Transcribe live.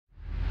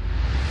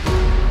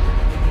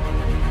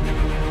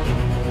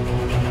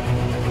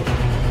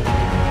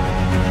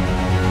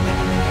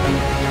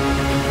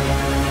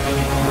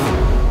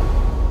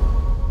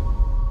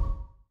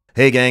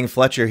Hey gang,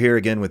 Fletcher here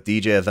again with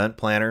DJ Event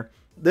Planner.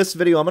 This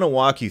video I'm going to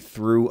walk you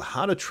through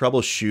how to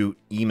troubleshoot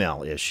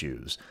email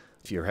issues.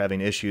 If you're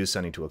having issues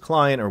sending to a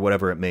client or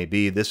whatever it may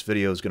be, this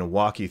video is going to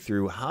walk you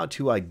through how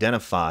to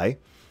identify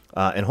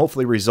and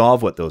hopefully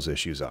resolve what those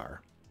issues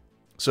are.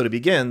 So to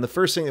begin, the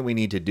first thing that we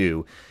need to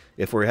do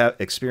if we're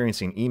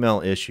experiencing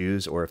email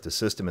issues or if the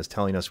system is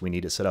telling us we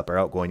need to set up our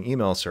outgoing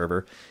email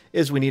server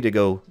is we need to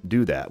go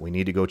do that. We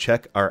need to go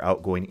check our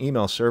outgoing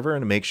email server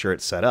and make sure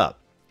it's set up.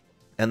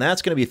 And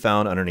that's going to be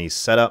found underneath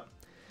Setup,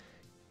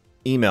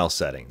 Email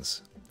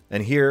Settings.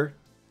 And here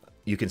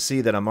you can see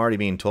that I'm already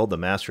being told the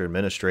Master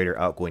Administrator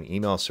outgoing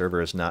email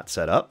server is not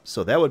set up.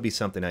 So that would be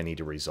something I need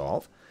to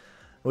resolve.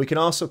 We can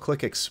also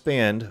click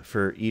Expand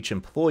for each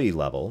employee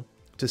level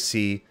to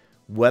see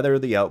whether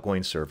the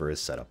outgoing server is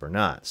set up or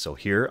not. So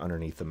here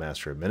underneath the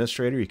Master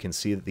Administrator, you can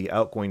see that the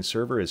outgoing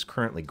server is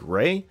currently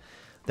gray.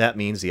 That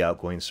means the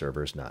outgoing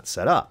server is not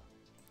set up.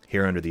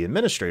 Here under the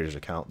Administrator's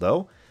account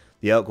though,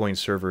 the outgoing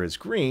server is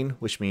green,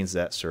 which means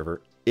that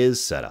server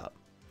is set up.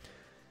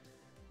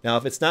 Now,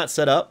 if it's not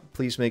set up,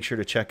 please make sure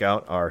to check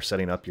out our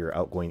setting up your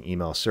outgoing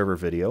email server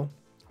video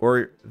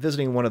or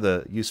visiting one of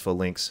the useful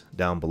links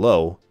down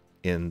below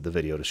in the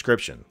video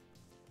description.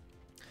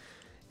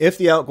 If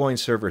the outgoing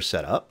server is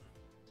set up,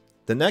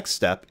 the next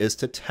step is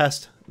to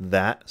test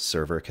that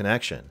server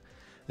connection.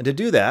 And to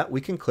do that, we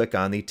can click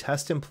on the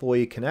Test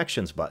Employee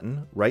Connections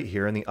button right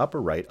here in the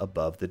upper right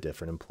above the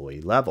different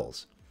employee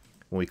levels.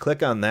 When we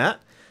click on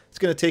that, it's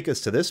going to take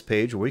us to this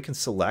page where we can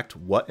select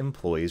what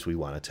employees we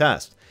want to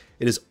test.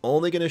 It is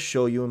only going to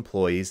show you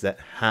employees that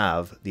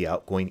have the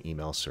outgoing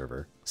email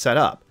server set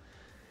up.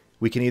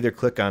 We can either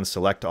click on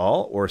Select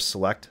All or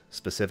select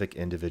specific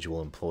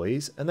individual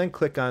employees and then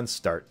click on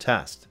Start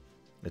Test.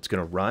 It's going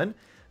to run and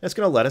it's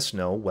going to let us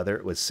know whether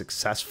it was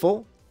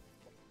successful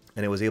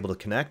and it was able to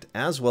connect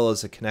as well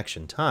as the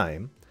connection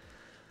time.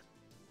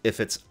 If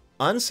it's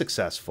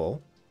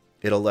unsuccessful,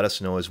 it'll let us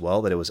know as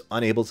well that it was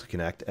unable to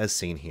connect as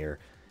seen here.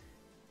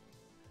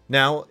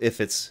 Now, if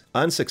it's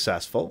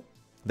unsuccessful,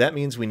 that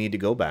means we need to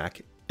go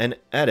back and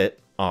edit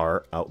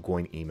our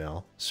outgoing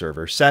email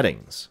server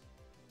settings.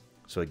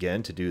 So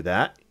again, to do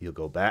that, you'll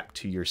go back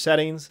to your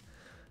settings,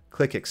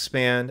 click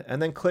Expand,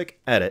 and then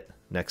click Edit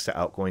next to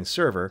Outgoing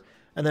Server,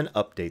 and then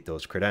update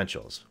those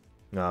credentials.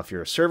 Now, if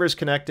your server's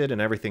connected and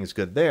everything's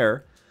good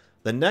there,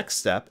 the next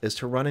step is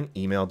to run an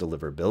email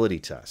deliverability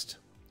test.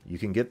 You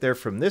can get there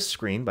from this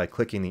screen by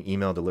clicking the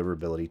email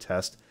deliverability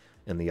test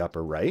in the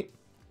upper right,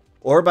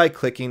 or by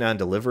clicking on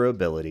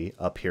deliverability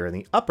up here in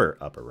the upper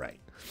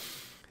right.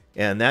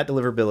 And that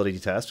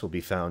deliverability test will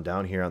be found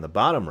down here on the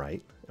bottom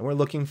right, and we're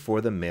looking for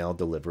the mail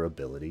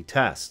deliverability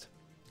test.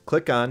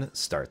 Click on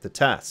Start the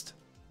Test.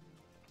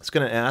 It's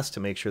going to ask to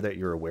make sure that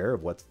you're aware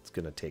of what's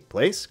going to take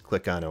place.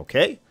 Click on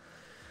OK.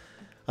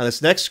 On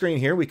this next screen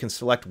here, we can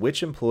select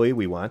which employee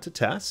we want to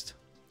test.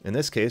 In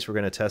this case, we're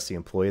going to test the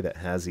employee that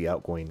has the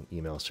outgoing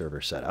email server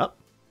set up,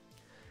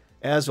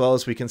 as well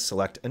as we can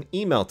select an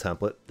email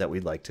template that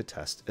we'd like to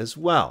test as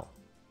well.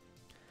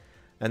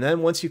 And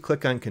then once you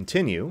click on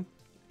Continue,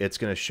 it's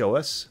going to show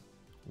us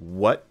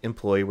what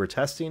employee we're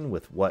testing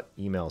with what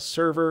email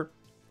server,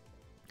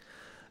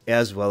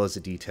 as well as the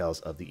details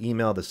of the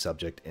email, the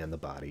subject, and the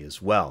body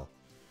as well.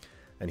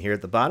 And here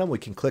at the bottom, we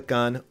can click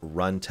on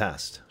Run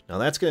Test. Now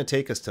that's going to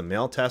take us to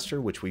Mail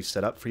Tester, which we've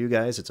set up for you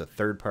guys. It's a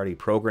third-party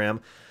program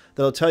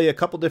that'll tell you a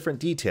couple different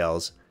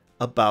details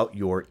about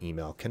your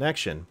email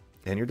connection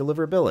and your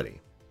deliverability.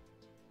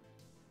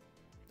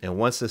 And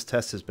once this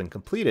test has been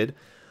completed,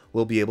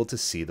 we'll be able to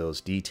see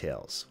those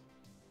details.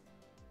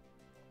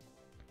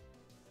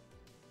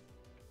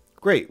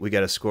 Great, we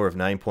got a score of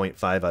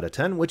 9.5 out of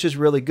 10, which is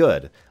really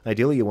good.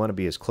 Ideally, you want to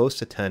be as close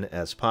to 10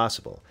 as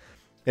possible.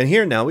 And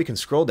here now we can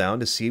scroll down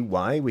to see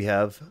why we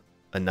have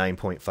a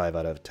 9.5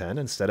 out of 10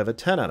 instead of a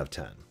 10 out of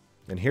 10.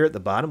 And here at the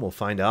bottom, we'll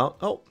find out,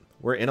 oh,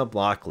 we're in a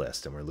block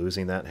list and we're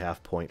losing that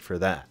half point for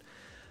that.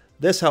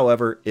 This,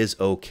 however, is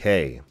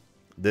okay.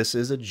 This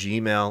is a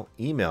Gmail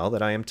email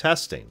that I am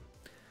testing.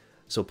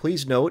 So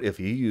please note, if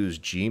you use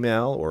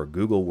Gmail or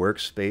Google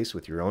Workspace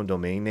with your own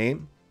domain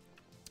name,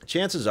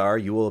 chances are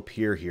you will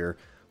appear here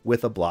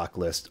with a block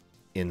list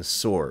in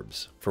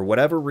sorbs. For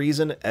whatever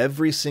reason,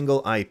 every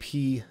single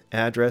IP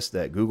address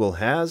that Google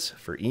has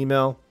for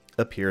email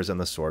appears on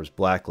the sorbs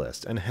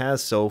blacklist and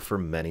has so for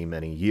many,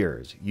 many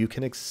years. You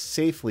can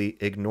safely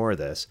ignore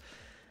this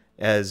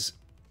as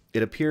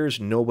it appears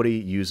nobody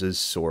uses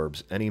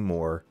sorbs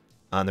anymore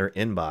on their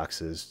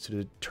inboxes to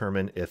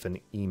determine if an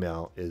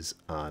email is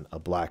on a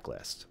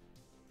blacklist.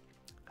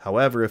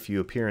 However, if you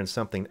appear in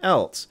something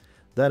else,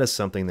 that is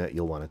something that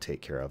you'll want to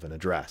take care of and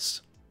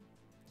address.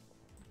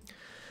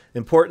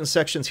 Important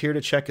sections here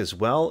to check as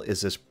well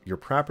is this your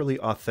properly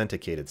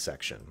authenticated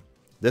section.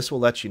 This will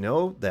let you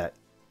know that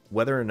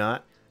whether or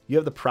not you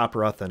have the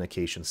proper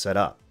authentication set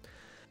up.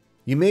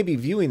 You may be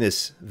viewing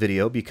this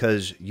video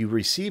because you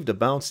received a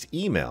bounced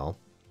email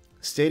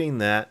stating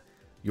that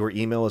your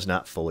email is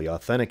not fully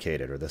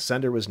authenticated or the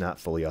sender was not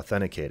fully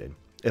authenticated.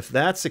 If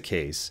that's the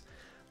case,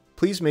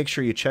 please make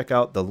sure you check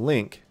out the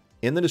link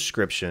in the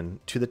description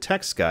to the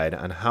text guide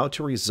on how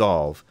to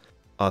resolve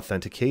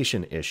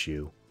authentication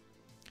issue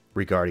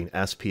regarding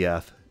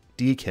SPF,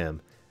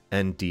 DKIM,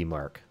 and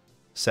DMARC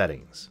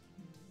settings.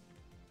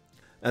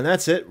 And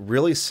that's it.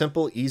 Really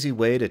simple, easy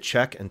way to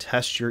check and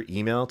test your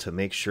email to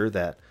make sure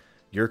that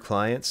your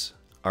clients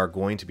are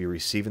going to be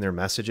receiving their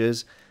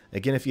messages.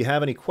 Again, if you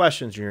have any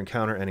questions or you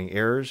encounter any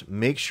errors,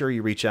 make sure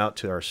you reach out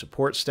to our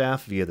support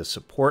staff via the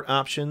support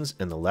options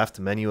in the left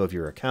menu of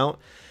your account.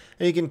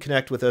 And you can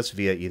connect with us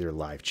via either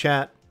live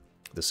chat,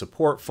 the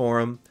support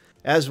forum,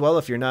 as well.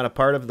 If you're not a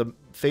part of the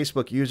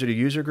Facebook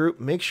user-to-user group,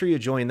 make sure you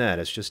join that.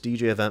 It's just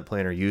DJ Event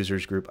Planner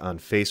Users Group on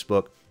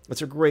Facebook.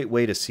 It's a great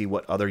way to see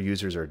what other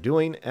users are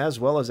doing, as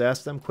well as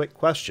ask them quick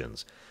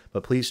questions.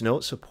 But please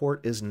note,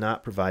 support is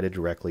not provided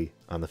directly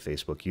on the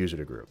Facebook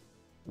user group.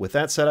 With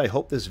that said, I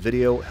hope this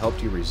video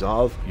helped you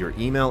resolve your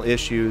email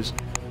issues.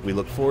 We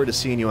look forward to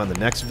seeing you on the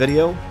next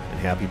video, and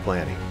happy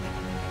planning.